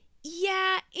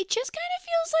 Yeah, it just kind of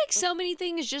feels like so many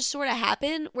things just sort of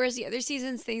happen, whereas the other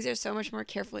seasons, things are so much more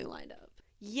carefully lined up.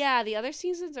 Yeah, the other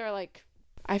seasons are like,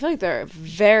 I feel like they're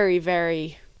very,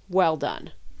 very well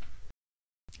done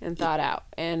and thought out.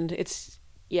 And it's,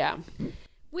 yeah.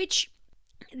 Which,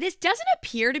 this doesn't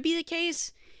appear to be the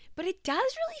case, but it does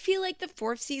really feel like the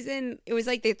 4th season, it was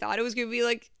like they thought it was going to be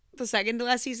like the second to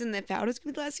last season, they found it was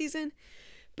going to be the last season.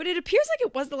 But it appears like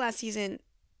it was the last season.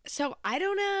 So I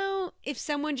don't know if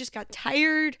someone just got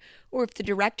tired or if the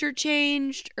director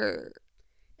changed or...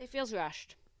 It feels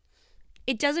rushed.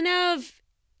 It doesn't have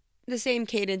the same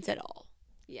cadence at all.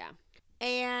 Yeah.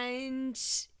 And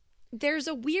there's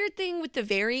a weird thing with the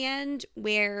very end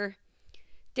where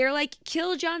they're like,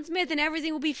 kill John Smith and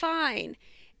everything will be fine.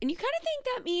 And you kind of think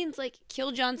that means like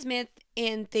kill John Smith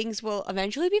and things will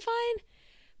eventually be fine.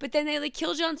 But then they like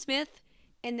kill John Smith,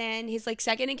 and then his like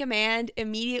second in command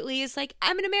immediately is like,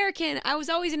 I'm an American. I was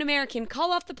always an American.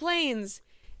 Call off the planes.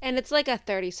 And it's like a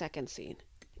 30-second scene,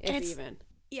 if even.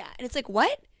 Yeah, and it's like,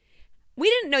 what? We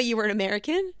didn't know you were an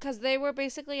American. Because they were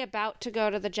basically about to go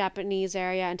to the Japanese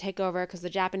area and take over because the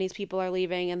Japanese people are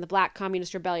leaving and the Black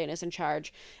Communist Rebellion is in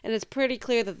charge. And it's pretty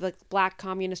clear that the Black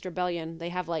Communist Rebellion, they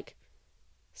have like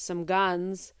some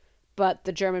guns, but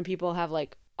the German people have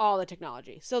like all the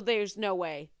technology. So there's no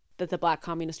way that the Black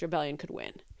Communist Rebellion could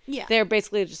win. Yeah. They're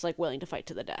basically just like willing to fight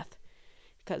to the death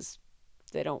because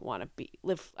they don't want to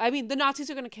live. I mean, the Nazis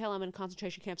are going to kill them in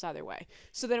concentration camps either way.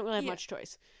 So they don't really have much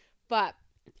choice. But,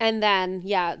 and then,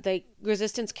 yeah, the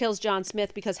resistance kills John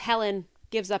Smith because Helen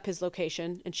gives up his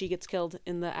location and she gets killed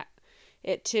in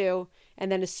it too.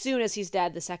 And then as soon as he's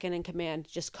dead, the second in command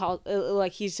just called,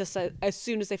 like he's just, as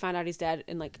soon as they find out he's dead,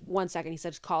 in like 1 second, he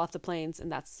said, just call off the planes.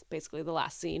 And that's basically the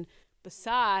last scene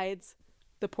besides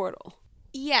the portal.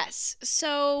 Yes.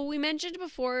 So we mentioned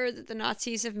before that the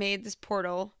Nazis have made this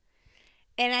portal.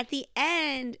 And at the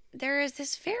end, there is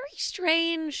this very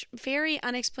strange, very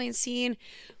unexplained scene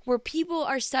where people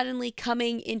are suddenly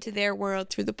coming into their world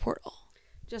through the portal.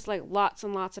 Just like lots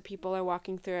and lots of people are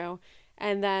walking through.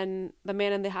 And then the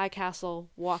man in the high castle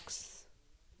walks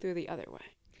through the other way.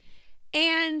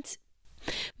 And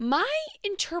my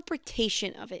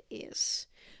interpretation of it is,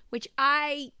 which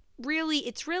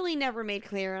it's really never made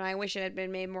clear, and I wish it had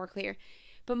been made more clear.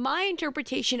 But my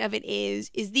interpretation of it is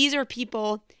these are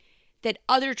people that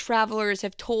other travelers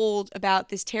have told about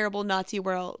this terrible Nazi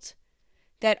world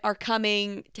that are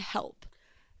coming to help.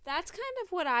 That's kind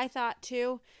of what I thought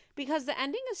too, because the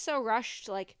ending is so rushed.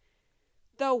 Like,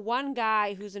 the one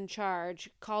guy who's in charge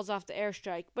calls off the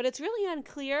airstrike, but it's really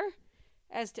unclear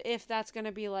as to if that's going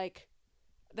to be like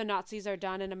the Nazis are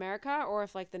done in America or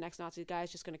if like the next Nazi guy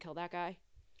is just going to kill that guy.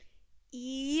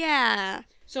 Yeah.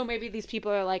 So maybe these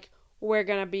people are like, we're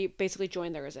going to be basically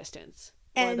join the resistance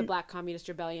or the Black Communist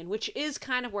Rebellion, which is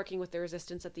kind of working with the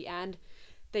resistance at the end.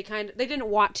 They didn't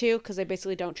want to because they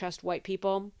basically don't trust white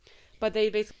people, but they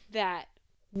basically that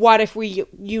what if we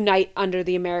unite under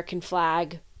the American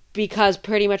flag? Because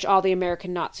pretty much all the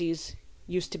American Nazis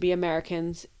used to be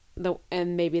Americans,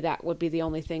 and maybe that would be the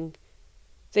only thing.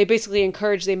 They basically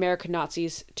encourage the American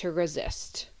Nazis to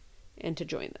resist and to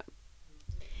join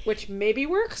them. Which maybe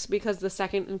works, because the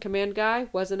second in command guy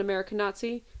was an American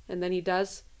Nazi, and then he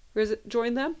does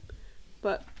join them.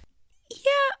 But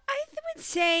yeah, I would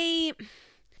say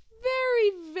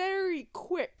very, very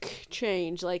quick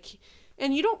change. Like,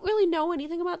 and you don't really know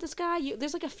anything about this guy.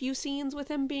 There's like a few scenes with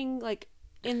him being like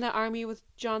in the army with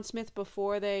John Smith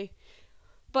before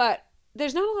but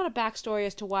there's not a lot of backstory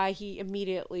as to why he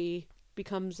immediately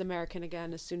becomes American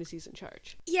again as soon as he's in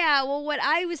charge. Yeah, well, what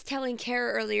I was telling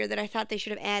Kara earlier that I thought they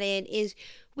should have added is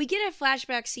we get a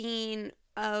flashback scene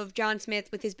of John Smith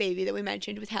with his baby that we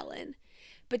mentioned with Helen.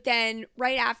 But then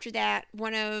right after that,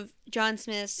 one of John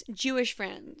Smith's Jewish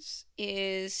friends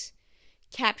is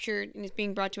captured and is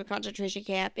being brought to a concentration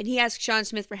camp. And he asks John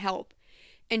Smith for help.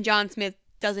 And John Smith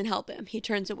doesn't help him. He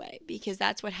turns away because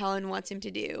that's what Helen wants him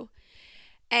to do.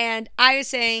 And I was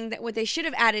saying that what they should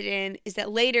have added in is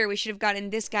that later we should have gotten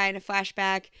this guy in a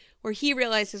flashback where he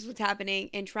realizes what's happening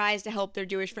and tries to help their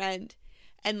Jewish friend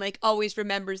and like always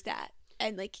remembers that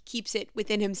and like keeps it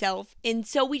within himself. And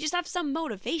so we just have some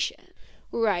motivation.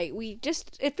 Right.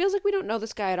 It feels like we don't know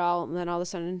this guy at all, and then all of a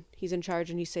sudden he's in charge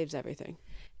and he saves everything.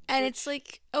 And it's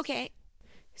like, okay.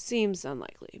 Seems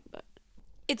unlikely, but.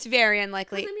 It's very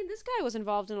unlikely. I mean, this guy was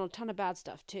involved in a ton of bad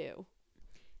stuff, too.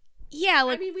 Yeah,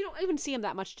 like. I mean, we don't even see him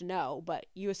that much to know, but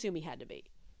you assume he had to be.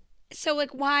 So,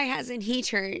 like, why hasn't he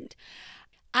turned?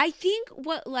 I think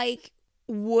what, like,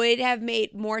 would have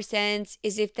made more sense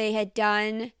is if they had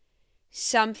done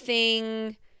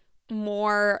something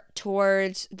more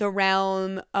towards the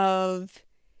realm of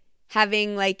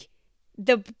having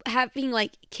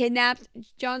kidnapped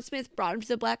John Smith, brought him to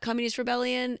the Black Communist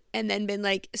Rebellion, and then been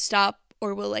like, stop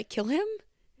or we'll like kill him,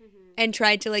 and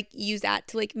tried to like use that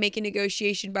to like make a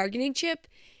negotiation bargaining chip.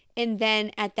 And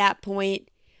then at that point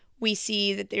we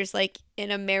see that there's like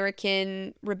an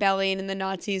American rebellion and the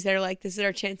Nazis that are like, this is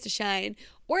our chance to shine.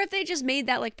 Or if they just made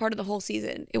that like part of the whole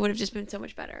season, it would have just been so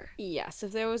much better. Yes,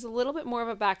 if there was a little bit more of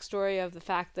a backstory of the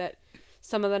fact that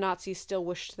some of the Nazis still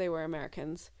wished they were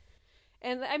Americans.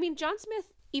 And I mean, John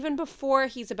Smith, even before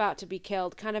he's about to be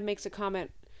killed, kind of makes a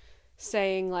comment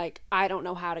saying like, I don't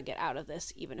know how to get out of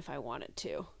this even if I wanted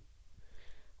to.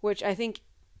 Which I think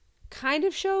kind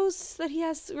of shows that he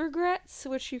has regrets,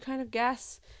 which you kind of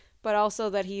guess, but also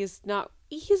that he's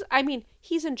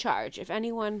in charge. If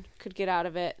anyone could get out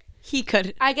of it, he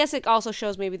could. I guess it also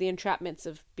shows maybe the entrapments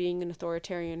of being an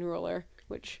authoritarian ruler,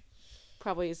 which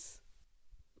probably is.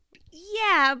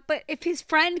 Yeah, but if his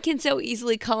friend can so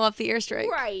easily call off the airstrike.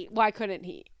 Right. Why couldn't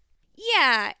he?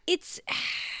 Yeah,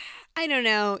 I don't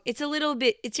know. It's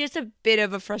just a bit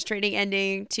of a frustrating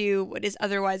ending to what is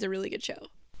otherwise a really good show.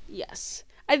 Yes.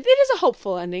 It is a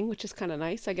hopeful ending, which is kind of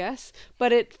nice, I guess,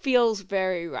 but it feels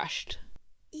very rushed.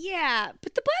 Yeah,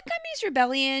 but the Black Communist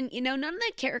Rebellion, none of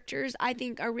the characters I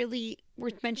think are really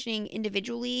worth mentioning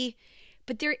individually,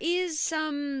 but there is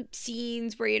some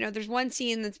scenes where, there's one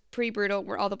scene that's pretty brutal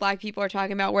where all the black people are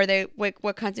talking about where they,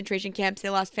 what concentration camps they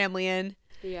lost family in.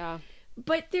 Yeah.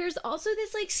 But there's also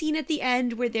this, like, scene at the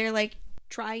end where they're, like,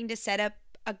 trying to set up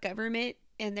a government,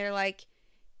 and they're, like,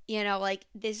 like,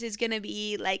 this is gonna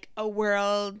be, like, a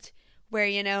world where,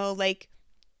 like,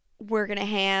 we're gonna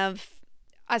have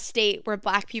a state where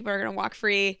black people are gonna walk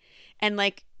free and,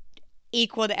 like,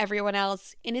 equal to everyone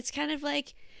else. And it's kind of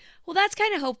like, well, that's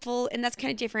kind of hopeful, and that's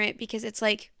kind of different because it's,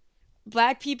 like,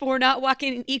 black people were not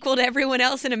walking equal to everyone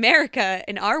else in America,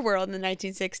 in our world in the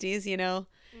 1960s,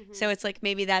 Mm-hmm. So it's like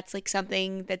maybe that's like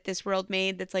something that this world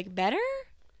made that's like better.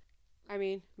 I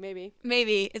mean, maybe.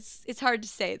 Maybe it's hard to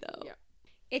say though. Yeah.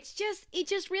 It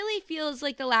just really feels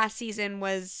like the last season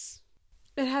was.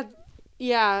 It had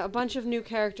a bunch of new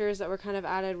characters that were kind of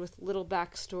added with little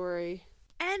backstory.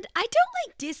 And I don't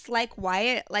like dislike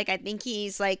Wyatt. Like I think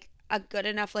he's like a good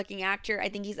enough looking actor. I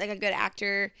think he's like a good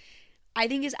actor. I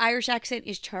think his Irish accent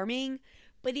is charming,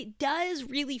 but it does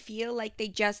really feel like they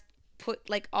just put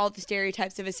like all the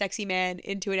stereotypes of a sexy man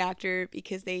into an actor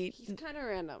because he's kind of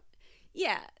random.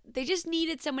 Yeah, they just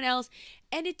needed someone else,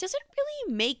 and it doesn't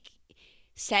really make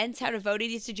sense how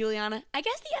devoted he is to Juliana. I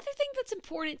guess the other thing that's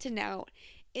important to note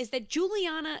is that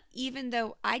Juliana, even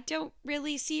though I don't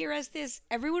really see her as this,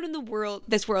 everyone in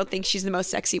this world thinks she's the most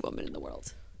sexy woman in the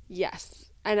world. Yes.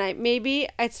 And maybe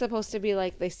it's supposed to be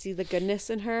like they see the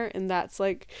goodness in her, and that's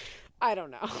like, I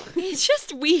don't know. It's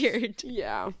just weird.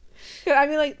 Yeah. I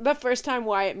mean, like, the first time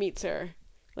Wyatt meets her,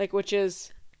 like, which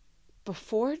is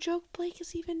before Joe Blake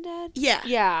is even dead? Yeah.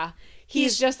 Yeah.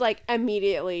 He's just, like,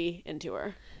 immediately into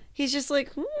her. He's just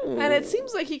like, And it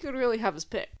seems like he could really have his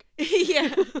pick.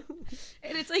 yeah.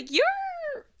 And it's like,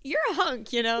 you're a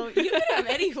hunk, you know? You could have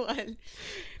anyone.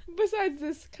 Besides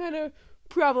this kind of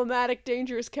problematic,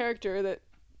 dangerous character that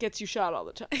gets you shot all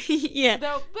the time. Yeah.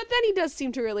 But then he does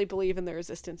seem to really believe in the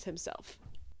resistance himself.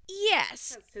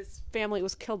 Yes. His family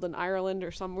was killed in Ireland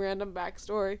or some random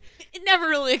backstory. It never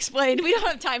really explained. We don't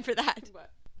have time for that. But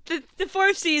The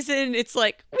fourth season, it's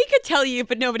like, we could tell you,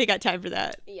 but nobody got time for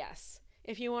that. yes.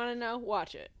 If you want to know,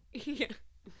 watch it. Yeah.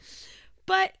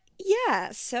 But, yeah,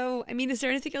 so, I mean, is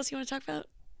there anything else you want to talk about?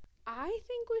 I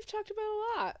think we've talked about a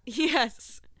lot.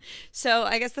 Yes. So,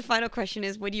 I guess the final question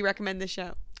is, would you recommend this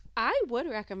show? I would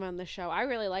recommend the show. I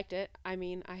really liked it. I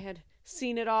mean, I had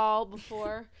seen it all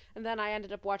before, and then I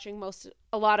ended up watching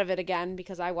a lot of it again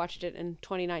because I watched it in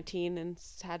 2019 and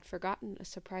had forgotten a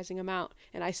surprising amount,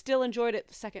 and I still enjoyed it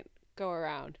the second go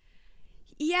around.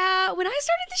 Yeah, when I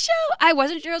started the show, I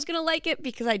wasn't sure I was going to like it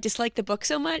because I disliked the book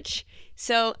so much.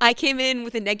 So I came in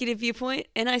with a negative viewpoint,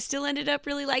 and I still ended up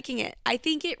really liking it. I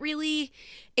think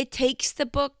it takes the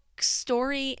book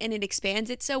story and it expands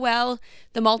it so well.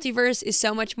 The multiverse is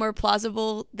so much more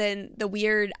plausible than the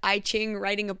weird I Ching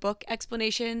writing a book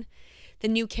explanation. The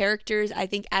new characters, I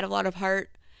think, add a lot of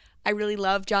heart. I really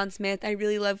love John Smith. I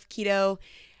really love Keto.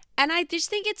 And I just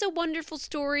think it's a wonderful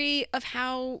story of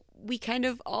how we kind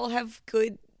of all have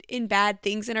good and bad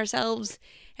things in ourselves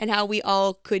and how we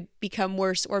all could become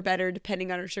worse or better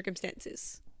depending on our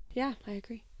circumstances. Yeah, I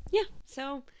agree. Yeah.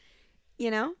 So,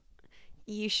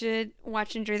 you should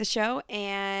watch and enjoy the show,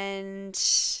 and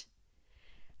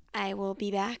I will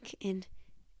be back in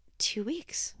 2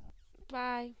 weeks.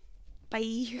 Bye.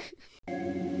 Bye.